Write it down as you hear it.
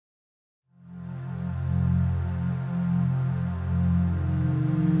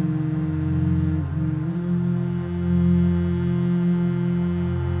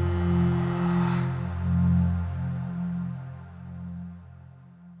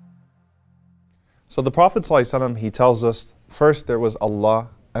So the Prophet ﷺ, he tells us, first there was Allah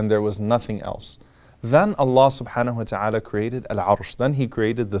and there was nothing else. Then Allah subhanahu wa ta'ala created Al-Arsh. Then He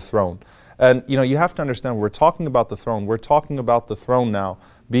created the throne. And you have to understand, we're talking about the throne. We're talking about the throne now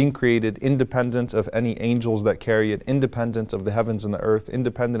being created independent of any angels that carry it, independent of the heavens and the earth,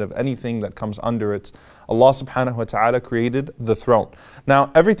 independent of anything that comes under it. Allah subhanahu wa ta'ala created the throne. Now,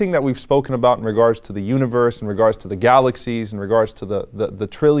 everything that we've spoken about in regards to the universe, in regards to the galaxies, in regards to the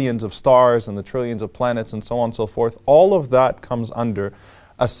trillions of stars and the trillions of planets and so on and so forth, all of that comes under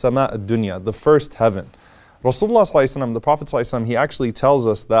as-sama ad-dunya, the first heaven. Rasulullah sallallahu alaihi wasallam, the Prophet sallallahu alaihi wasallam, he actually tells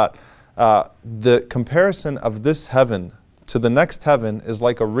us that the comparison of this heaven to the next heaven is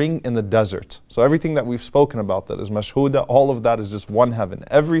like a ring in the desert. So everything that we've spoken about that is mashhuda, all of that is just one heaven.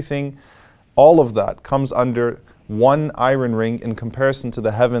 Everything, all of that comes under one iron ring in comparison to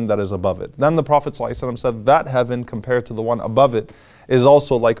the heaven that is above it. Then the Prophet ﷺ said that heaven compared to the one above it is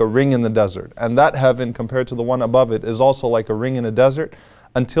also like a ring in the desert. And that heaven compared to the one above it is also like a ring in a desert,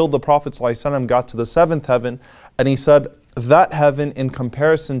 until the Prophet ﷺ got to the seventh heaven, and he said that heaven in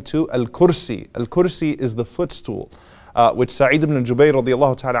comparison to Al-Kursi. Al-Kursi is the footstool, which Sa'id ibn Jubayr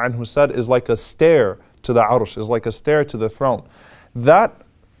radiallahu ta'ala anhu said is like a stair to the Arsh, is like a stair to the throne. That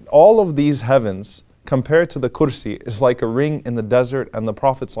all of these heavens compared to the Kursi is like a ring in the desert, and the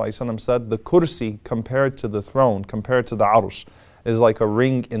Prophet ﷺ said the Kursi compared to the throne, compared to the Arsh, is like a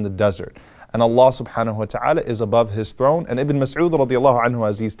ring in the desert. And Allah subhanahu wa ta'ala is above His throne. And Ibn Mas'ud radiallahu anhu,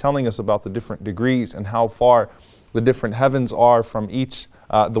 as he's telling us about the different degrees and how far the different heavens are from each,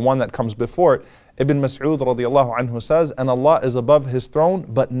 the one that comes before it, Ibn Mas'ud radiallahu anhu says, and Allah is above His throne,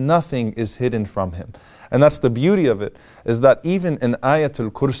 but nothing is hidden from Him. And that's the beauty of it, is that even in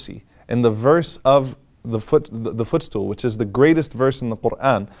Ayatul Kursi, in the verse of the footstool, which is the greatest verse in the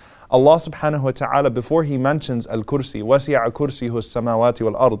Quran, Allah subhanahu wa ta'ala, before He mentions Al-Kursi, وَسِعَ كُرْسِيهُ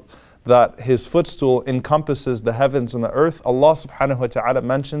السَّمَاوَاتِ وَالْأَرْضِ, that His footstool encompasses the heavens and the earth, Allah subhanahu wa ta'ala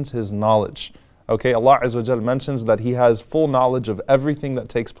mentions His knowledge. Okay, Allah Azza wa Jal mentions that He has full knowledge of everything that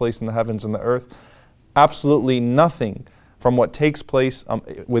takes place in the heavens and the earth. Absolutely nothing from what takes place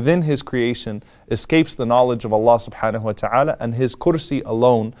within His creation escapes the knowledge of Allah subhanahu wa ta'ala, and His kursi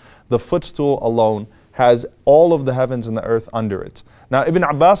alone, the footstool alone, has all of the heavens and the earth under it. Now Ibn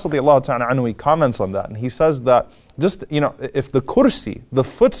Abbas radiallahu ta'ala anhu, he comments on that, and he says that just, if the kursi, the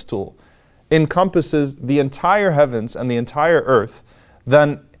footstool, encompasses the entire heavens and the entire earth,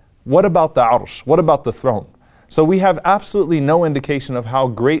 then what about the arsh? What about the throne? So we have absolutely no indication of how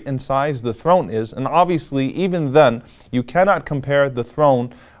great in size the throne is, and obviously even then you cannot compare the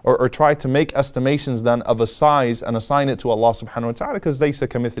throne or try to make estimations then of a size and assign it to Allah subhanahu wa ta'ala, because laysa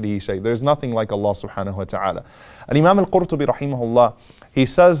kamithlihi shay. There's nothing like Allah subhanahu wa ta'ala. And Imam al-Qurtubi rahimahullah, he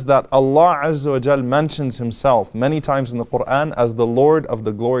says that Allah Azza wa Jal mentions Himself many times in the Quran as the Lord of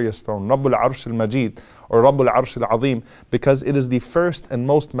the glorious throne, Rabbul Arsh al-Majid, or Rabbul Arsh al-Azim, because it is the first and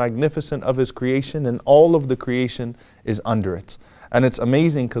most magnificent of His creation, and all of the creation is under it. And it's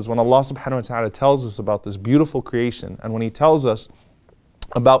amazing, because when Allah subhanahu wa ta'ala tells us about this beautiful creation, and when He tells us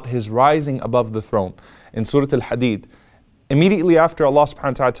about His rising above the throne in Surah Al-Hadid, immediately after Allah subhanahu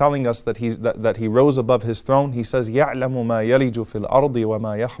wa ta'ala telling us that He rose above His throne, He says, يَعْلَمُ مَا يَلِجُ فِي الْأَرْضِ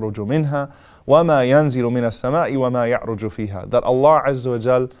وَمَا يَخْرُجُ مِنْهَا وَمَا يَنْزِلُ مِنَ السَّمَاءِ وَمَا يَعْرُجُ فِيهَا. That Allah Azza wa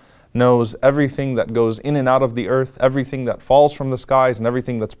Jal knows everything that goes in and out of the earth, everything that falls from the skies and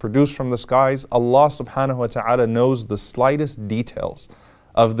everything that's produced from the skies. Allah subhanahu wa ta'ala knows the slightest details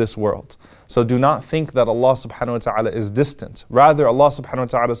of this world. So do not think that Allah subhanahu wa ta'ala is distant. Rather, Allah subhanahu wa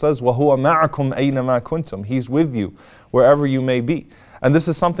ta'ala says, وَهُوَ مَعَكُمْ أَيْنَمَا كُنْتُمْ. He's with you wherever you may be. And this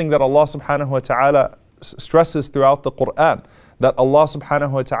is something that Allah subhanahu wa ta'ala stresses throughout the Quran, that Allah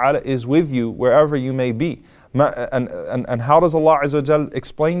subhanahu wa ta'ala is with you wherever you may be. And how does Allah Azza wa Jal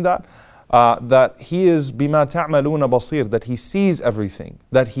explain that? That He is بِمَا تَعْمَلُونَ بَصِيرٌ, that He sees everything,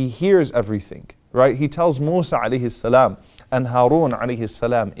 that He hears everything. Right? He tells Musa alayhi salam and Harun alayhi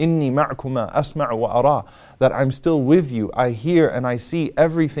salam, إِنِّي مَعْكُمَا أَسْمَعُ وَأَرَى, that I'm still with you, I hear and I see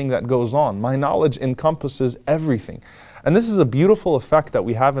everything that goes on. My knowledge encompasses everything. And this is a beautiful effect that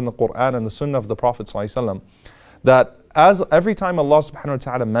we have in the Quran and the Sunnah of the Prophet ﷺ, that as every time Allah subhanahu wa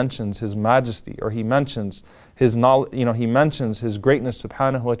ta'ala mentions His majesty, or He mentions His knowledge, He mentions His greatness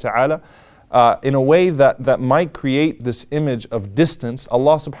subhanahu wa ta'ala, in a way that might create this image of distance,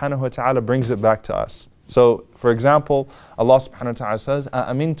 Allah subhanahu wa ta'ala brings it back to us. So, for example, Allah subhanahu wa ta'ala says,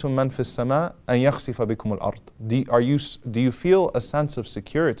 أَأَمِنْتُم مَّن فِي السَّمَاءِ أَن يَخْسِفَ بِكُمُ الْأَرْضِ. Do you feel a sense of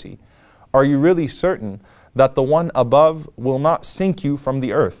security? Are you really certain that the one above will not sink you from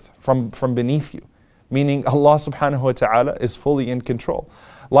the earth, from beneath you? Meaning Allah subhanahu wa ta'ala is fully in control.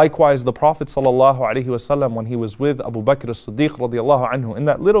 Likewise, the Prophet sallallahu alaihi wasallam, when he was with Abu Bakr as-Siddiq radiallahu anhu in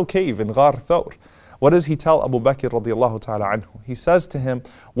that little cave in Ghar Thawr, What does he tell Abu Bakr radiallahu ta'ala anhu? He says to him,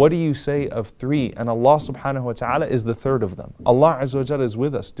 what do you say of three? And Allah subhanahu wa ta'ala is the third of them. Allah azza wa jalla is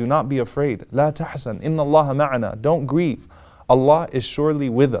with us. Do not be afraid. La tahsan. Inna Allah ma'ana. Don't grieve. Allah is surely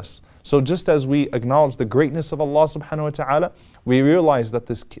with us. So just as we acknowledge the greatness of Allah subhanahu wa ta'ala, we realize that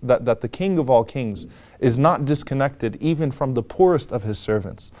the King of all kings is not disconnected even from the poorest of his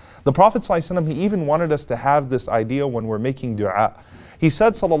servants. The Prophet ﷺ, he even wanted us to have this idea when we're making dua. He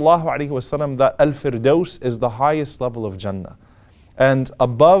said sallallahu alaihi wasallam that Al-Firdaus is the highest level of Jannah. And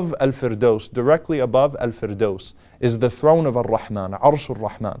above Al-Firdaus, directly above Al-Firdaus, is the throne of Ar-Rahman, Arsh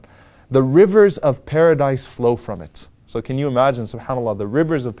Ar-Rahman. The rivers of paradise flow from it. So can you imagine, subhanAllah, the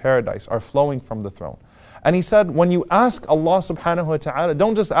rivers of paradise are flowing from the throne. And he said, when you ask Allah subhanahu wa ta'ala,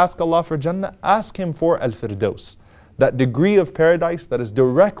 don't just ask Allah for Jannah, ask Him for Al-Firdaus. That degree of paradise that is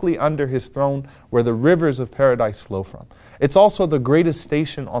directly under His throne where the rivers of paradise flow from. It's also the greatest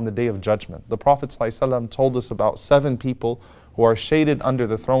station on the Day of Judgment. The Prophet ﷺ told us about 7 people who are shaded under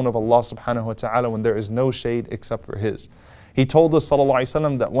the throne of Allah subhanahu wa ta'ala when there is no shade except for His. He told us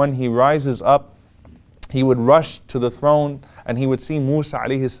ﷺ that when He rises up, He would rush to the throne and he would see Musa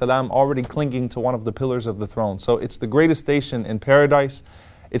alayhi salam already clinging to one of the pillars of the throne. So it's the greatest station in paradise.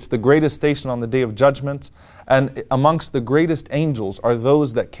 It's the greatest station on the Day of Judgment. And amongst the greatest angels are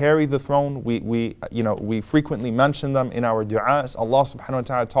those that carry the throne. We frequently mention them in our du'as. Allah subhanahu wa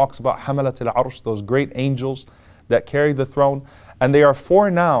ta'ala talks about Hamalat al-Arsh, those great angels that carry the throne. And they are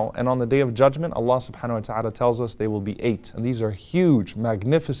 4 now, and on the Day of Judgment, Allah subhanahu wa ta'ala tells us they will be 8. And these are huge,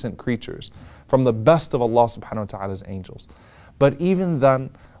 magnificent creatures from the best of Allah subhanahu wa ta'ala's angels. But even then,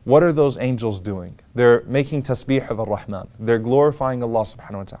 what are those angels doing? They're making tasbih of Ar-Rahman. They're glorifying Allah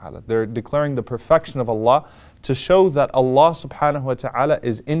subhanahu wa ta'ala. They're declaring the perfection of Allah to show that Allah subhanahu wa ta'ala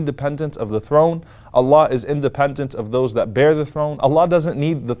is independent of the throne. Allah is independent of those that bear the throne. Allah doesn't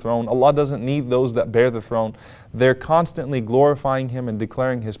need the throne. Allah doesn't need those that bear the throne. They're constantly glorifying Him and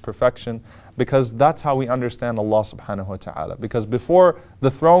declaring His perfection, because that's how we understand Allah subhanahu wa ta'ala. Because before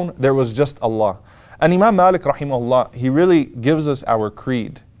the throne, there was just Allah. And Imam Malik rahimahullah, he really gives us our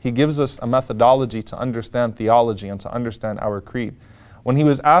creed. He gives us a methodology to understand theology and to understand our creed. When he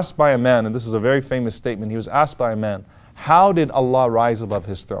was asked by a man, and this is a very famous statement, he was asked by a man, how did Allah rise above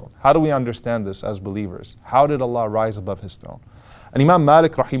His throne? How do we understand this as believers? How did Allah rise above His throne? And Imam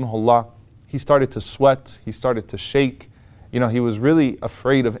Malik rahimahullah, he started to sweat, he started to shake. He was really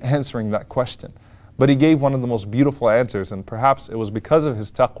afraid of answering that question. But he gave one of the most beautiful answers, and perhaps it was because of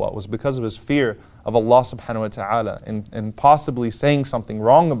his taqwa, it was because of his fear of Allah subhanahu wa ta'ala, and possibly saying something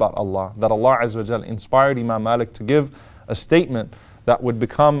wrong about Allah, that Allah azza wa jal inspired Imam Malik to give a statement that would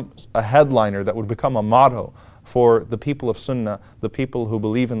become a headliner, that would become a motto for the people of Sunnah, the people who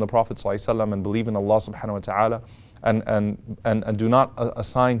believe in the Prophet ﷺ and believe in Allah subhanahu wa ta'ala, and do not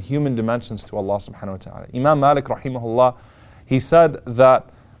assign human dimensions to Allah subhanahu wa ta'ala. Imam Malik rahimahullah, he said that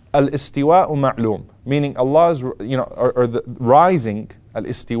al-istiwa'u ma'lum, meaning Allah's, or the rising,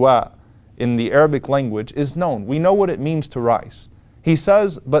 al-istiwa' in the Arabic language is known. We know what it means to rise. He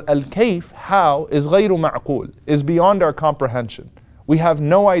says, but al-kayf, how, is ghayru ma'qul, is beyond our comprehension. We have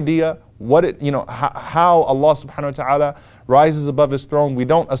no idea what how Allah subhanahu wa ta'ala rises above His throne. We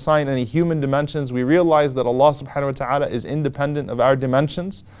don't assign any human dimensions. We realize that Allah subhanahu wa ta'ala is independent of our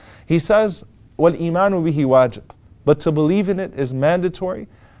dimensions. He says, wal imanu bihi wajib, but to believe in it is mandatory,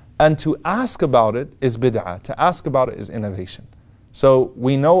 and to ask about it is bid'ah. To ask about it is innovation. So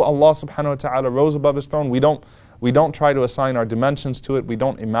we know Allah subhanahu wa ta'ala rose above His throne. We don't try to assign our dimensions to it. We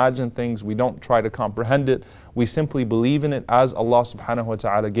don't imagine things. We don't try to comprehend it. We simply believe in it as Allah subhanahu wa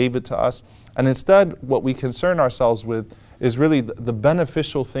ta'ala gave it to us. And instead, what we concern ourselves with is really the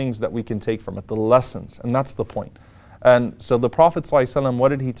beneficial things that we can take from it, the lessons. And that's the point. And so the Prophet ﷺ, what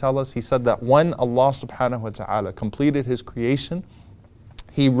did he tell us? He said that when Allah subhanahu wa ta'ala completed His creation,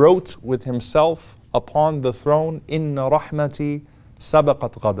 He wrote with Himself upon the throne, Inna rahmati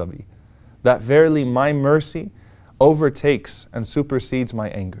sabaqat ghadabi, that verily my mercy overtakes and supersedes my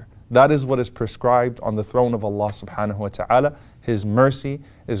anger. That is what is prescribed on the throne of Allah subhanahu wa ta'ala. His mercy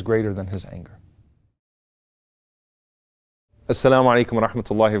is greater than His anger. Assalamu alaikum wa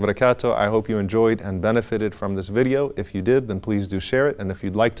rahmatullahi wa barakatuh. I hope you enjoyed and benefited from this video. If you did, then please do share it. And if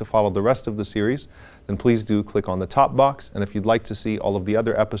you'd like to follow the rest of the series, then please do click on the top box. And if you'd like to see all of the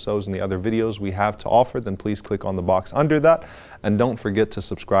other episodes and the other videos we have to offer, then please click on the box under that. And don't forget to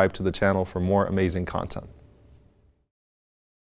subscribe to the channel for more amazing content.